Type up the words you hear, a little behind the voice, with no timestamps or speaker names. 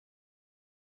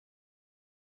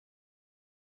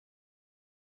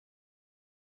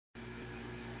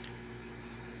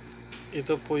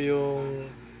ito po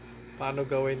yung paano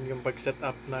gawin yung pag-set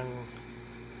up ng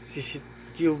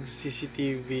Qube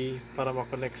CCTV para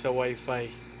makonect sa Wi-Fi.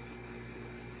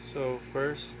 So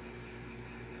first,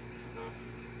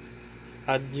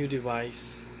 add new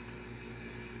device,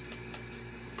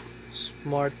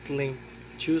 smart link,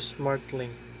 choose smart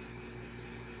link,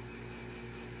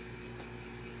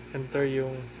 enter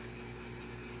yung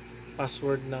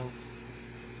password ng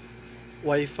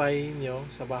Wi-Fi nyo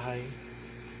sa bahay.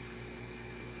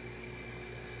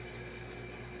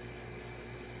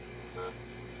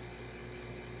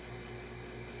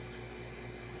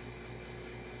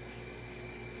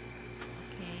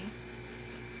 Okay.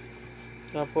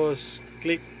 Tapos,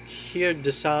 click hear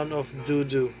the sound of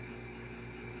doo-doo.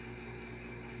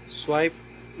 Swipe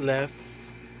left,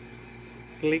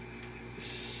 click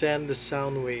send the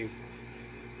sound wave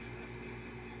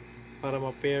para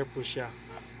ma-pair po siya.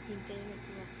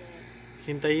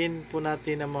 Hintayin po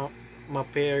natin na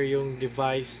ma-pair yung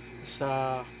device sa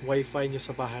Wi-Fi nyo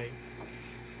sa bahay.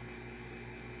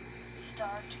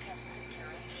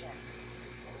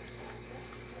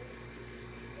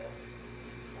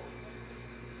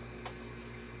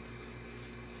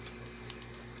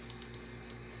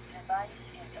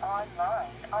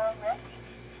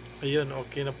 Ayun,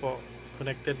 okay na po.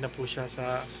 Connected na po siya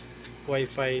sa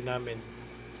Wi-Fi namin.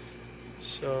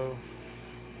 So,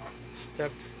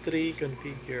 step 3,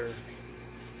 configure.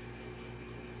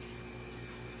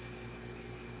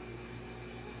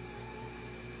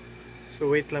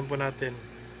 So, wait lang po natin.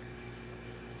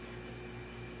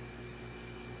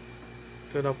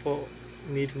 Ito na po.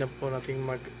 Need na po nating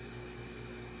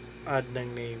mag-add ng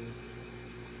name.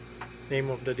 Name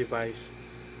of the device.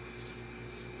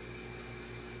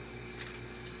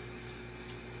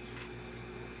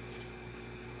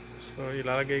 So,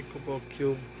 ilalagay ko po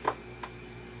Qube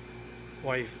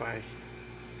Wi-Fi.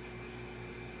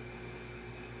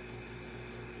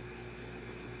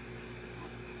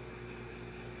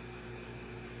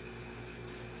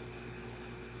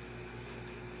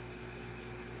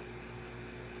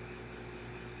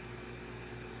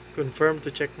 Confirm to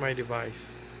check my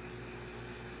device.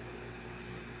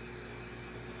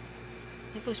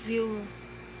 Tapos view mo.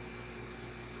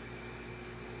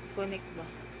 Connect ba?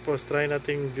 Tapos try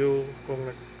nating view kung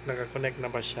naka-connect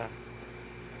na ba siya.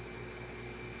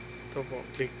 Ito po,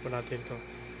 click po natin to.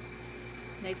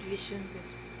 Night vision ba?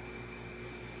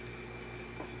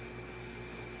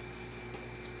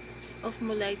 Off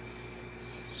mo lights.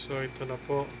 So ito na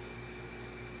po.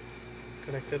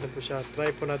 Connected na po siya.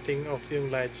 Try po nating off yung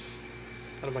lights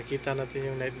para makita natin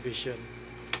yung night vision.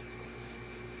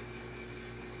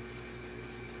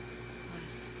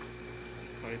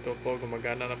 Ito po,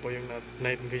 gumagana na po yung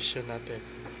night vision natin.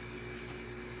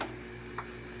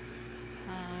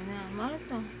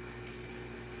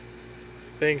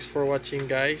 Thanks for watching,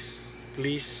 guys.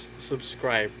 Please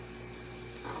subscribe.